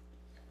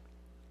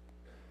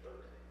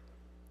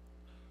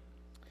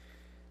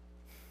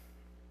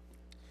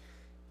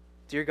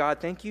 Dear God,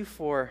 thank you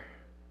for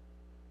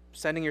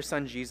sending your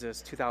son Jesus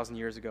 2,000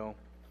 years ago.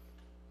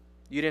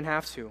 You didn't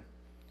have to.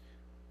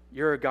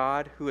 You're a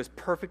God who is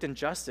perfect in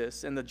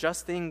justice, and the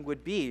just thing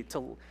would be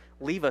to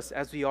leave us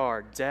as we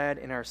are, dead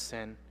in our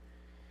sin.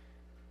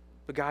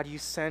 But God, you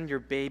send your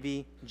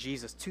baby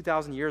Jesus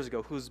 2,000 years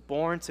ago, who was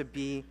born to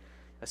be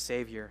a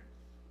Savior.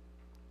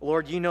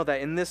 Lord, you know that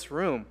in this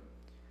room,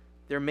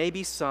 there may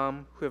be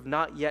some who have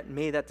not yet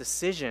made that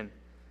decision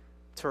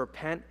to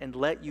repent and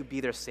let you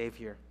be their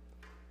Savior.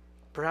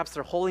 Perhaps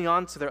they're holding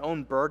on to their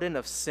own burden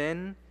of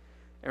sin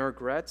and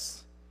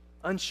regrets,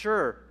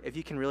 unsure if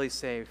you can really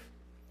save.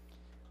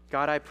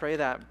 God, I pray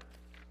that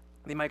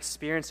they might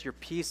experience your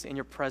peace and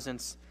your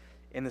presence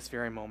in this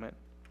very moment.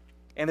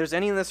 And if there's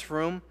any in this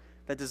room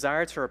that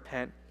desire to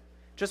repent,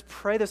 just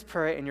pray this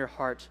prayer in your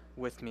heart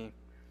with me.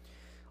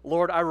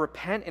 Lord, I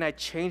repent and I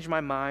change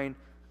my mind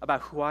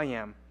about who I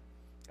am.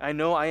 I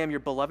know I am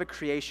your beloved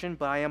creation,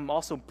 but I am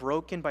also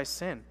broken by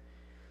sin.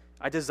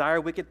 I desire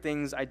wicked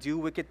things, I do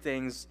wicked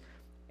things,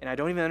 and I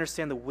don't even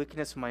understand the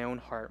wickedness of my own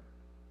heart.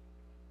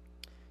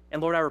 And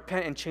Lord, I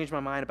repent and change my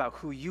mind about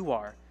who you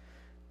are,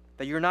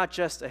 that you're not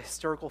just a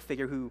historical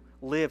figure who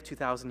lived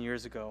 2,000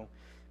 years ago,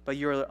 but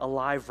you're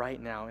alive right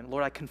now. And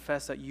Lord, I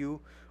confess that you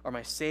are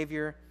my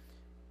Savior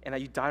and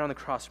that you died on the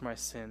cross for my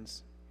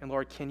sins. And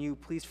Lord, can you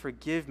please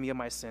forgive me of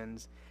my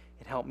sins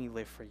and help me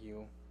live for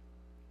you?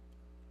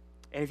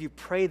 And if you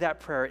pray that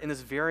prayer in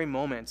this very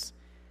moment,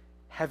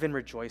 heaven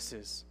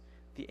rejoices,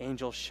 the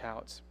angels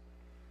shout.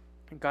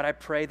 God, I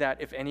pray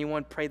that if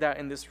anyone prayed that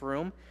in this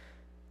room,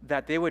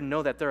 that they would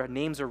know that their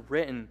names are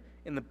written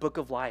in the book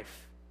of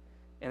life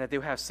and that they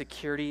would have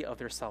security of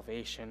their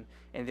salvation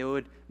and they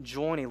would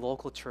join a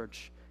local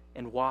church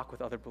and walk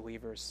with other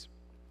believers.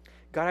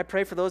 God, I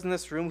pray for those in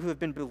this room who have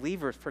been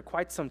believers for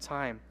quite some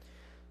time.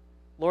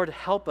 Lord,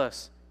 help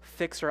us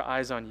fix our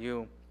eyes on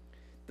you.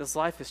 This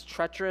life is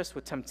treacherous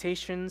with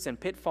temptations and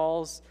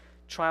pitfalls,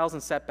 trials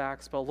and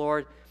setbacks, but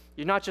Lord,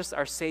 you're not just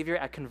our Savior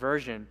at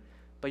conversion,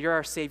 but you're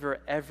our Savior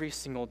every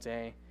single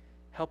day.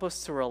 Help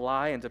us to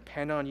rely and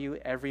depend on you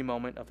every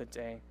moment of the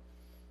day.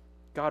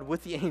 God,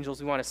 with the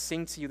angels, we want to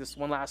sing to you this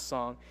one last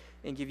song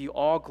and give you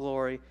all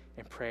glory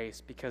and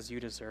praise because you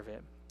deserve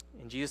it.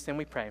 In Jesus' name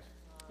we pray.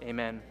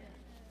 Amen.